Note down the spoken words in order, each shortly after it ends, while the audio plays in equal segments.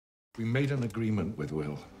We made an agreement with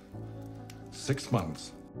Will. 6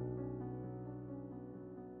 months.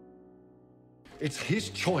 It's his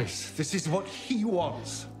choice. This is what he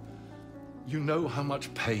wants. You know how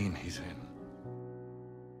much pain he's in.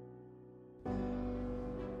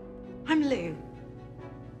 I'm Lou.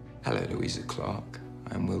 Hello, Louisa Clark.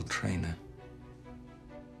 I'm Will Trainer.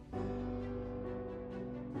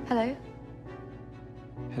 Hello.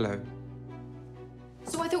 Hello.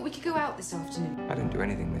 So I thought we could go out this afternoon. I don't do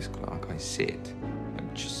anything, Miss Clark. I sit. I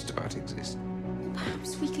just about exist.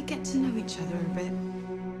 Perhaps we could get to know each other a bit.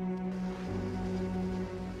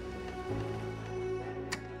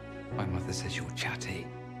 My mother says you're chatty.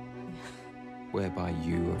 Whereby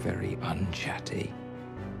you are very unchatty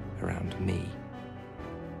around me.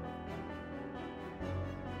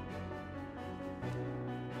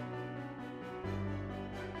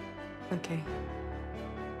 Okay.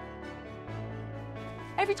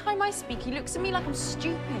 Every time I speak, he looks at me like I'm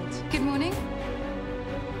stupid. Good morning.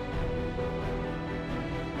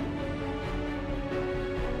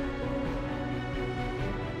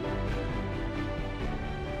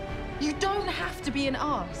 You don't have to be an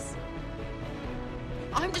arse.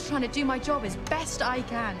 I'm just trying to do my job as best I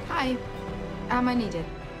can. Hi. Am I needed?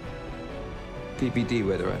 DVD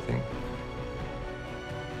weather, I think.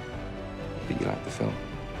 But you like the film?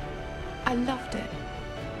 I loved it.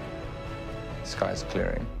 Sky's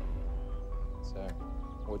clearing. So,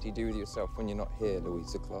 what do you do with yourself when you're not here,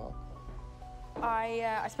 Louisa Clark?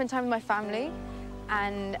 I spend time with my family,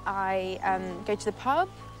 and I go to the pub.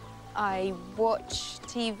 I watch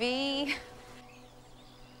TV.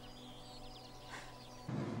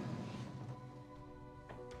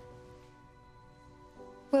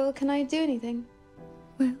 Well, can I do anything?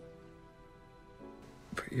 Well,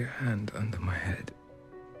 put your hand under my head,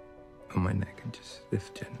 on my neck, and just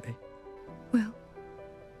lift gently. Well.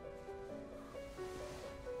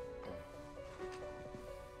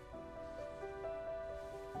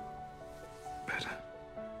 Better.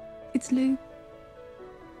 It's Lou.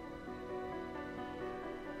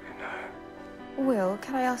 I know. Will,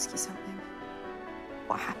 can I ask you something?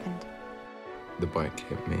 What happened? The bike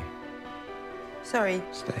hit me. Sorry.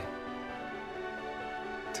 Stay.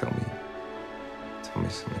 Tell me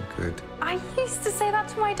something good. I used to say that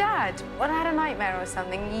to my dad when I had a nightmare or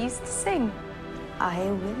something. He used to sing. I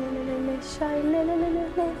wish I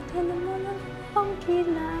lived in the funky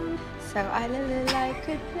land, so I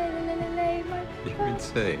could lay my. You've been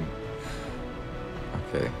saying.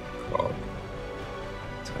 Okay, Bob.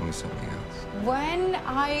 Tell me something else. When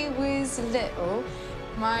I was little,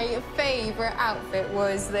 my favourite outfit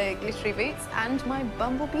was the glittery boots and my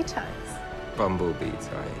bumblebee tights. Bumblebee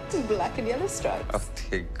tights. Black and yellow stripes. Oh,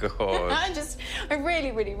 dear God. I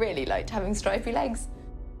really, really, really liked having stripy legs.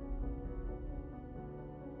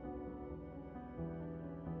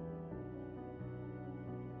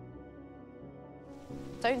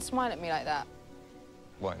 Don't smile at me like that,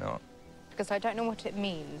 Why not? because I don't know what it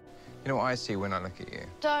means. You know what I see when I look at you?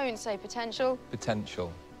 Don't say potential.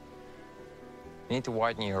 Potential. You need to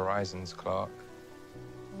widen your horizons, Clark.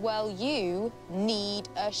 Well, you need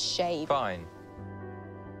a shave. Fine.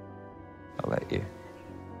 I'll let you.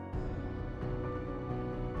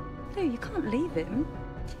 No, you can't leave him.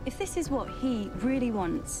 If this is what he really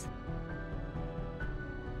wants,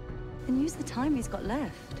 then use the time he's got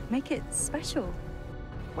left. Make it special.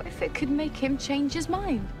 What if it could make him change his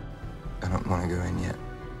mind? I don't want to go in yet.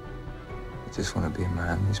 I just want to be a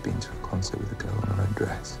man who's been to a concert with a girl in a red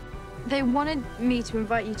dress. They wanted me to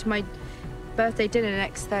invite you to my birthday dinner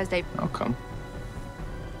next Thursday. I'll come.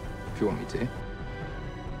 If you want me to.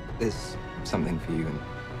 There's something for you in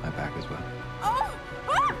my bag as well. Oh!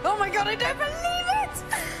 Ah! Oh my God, I don't believe it!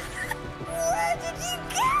 Where did you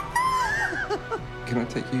get that? Can I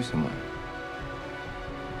take you somewhere?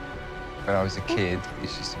 When I was a kid, it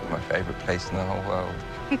used to be my favourite place in the whole world.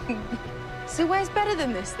 So where's better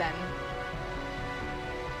than this, then?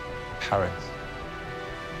 Paris.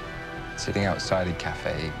 Sitting outside a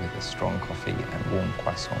cafe with a strong coffee and warm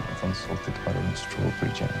croissant with unsalted butter and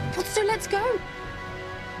strawberry jam. Well, so let's go.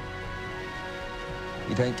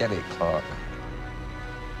 You don't get it, Clark.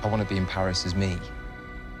 I want to be in Paris as me.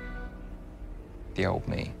 The old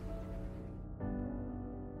me.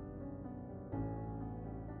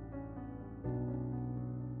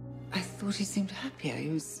 I thought he seemed happier. He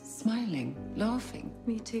was smiling, laughing.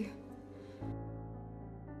 Me too.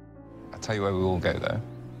 I'll tell you where we all go, though.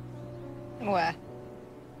 Where?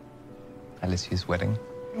 Alicia's wedding.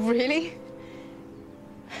 Really?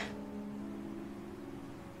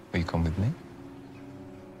 Will you come with me?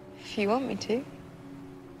 If you want me to.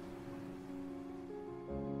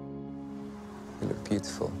 You look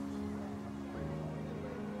beautiful.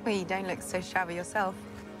 Well, you don't look so shabby yourself.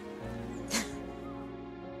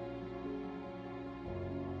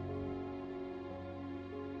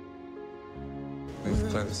 Move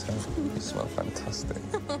closer. You smell fantastic.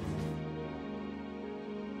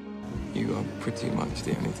 You are pretty much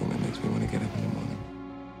the only thing that makes me want to get up in the morning.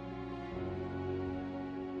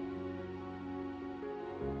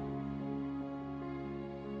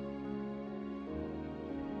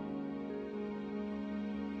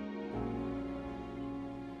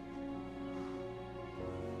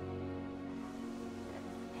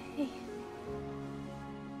 Hey.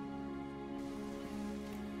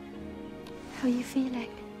 How are you feeling?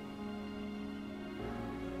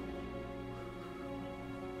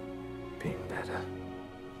 Being better.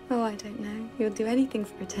 Oh, I don't know. You'll do anything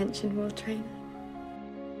for attention, Will Trainer.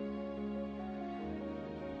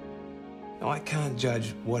 No, I can't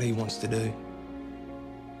judge what he wants to do.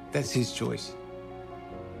 That's his choice.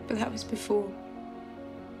 But that was before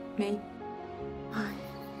me. I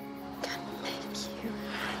can make you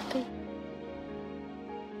happy.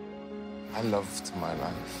 I loved my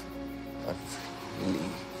life. I've really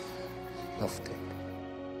loved it.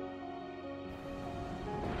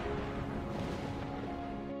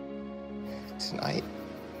 Tonight,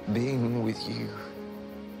 being with you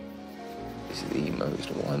is the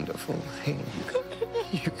most wonderful thing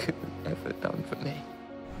you could have ever done for me.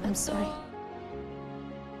 I'm sorry.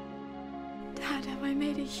 Dad, have I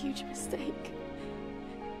made a huge mistake?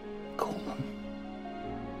 Go on.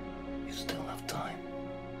 You still have time.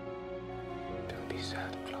 Don't be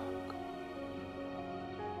sad, Clark.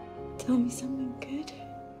 Tell me something good.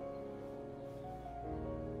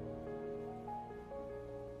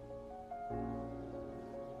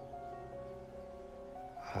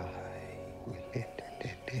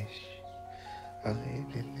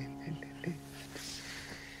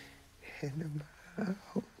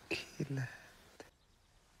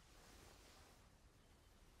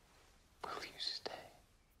 Will you stay?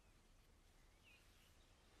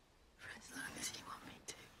 For as long as you want me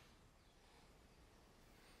to.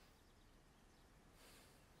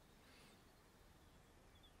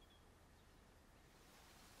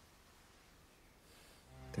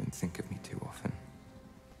 Don't think of me too often.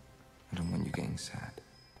 I don't want you getting sad.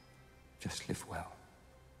 Just live well.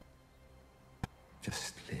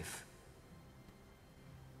 Just live.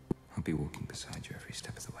 I'll be walking beside you every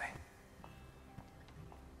step of the way.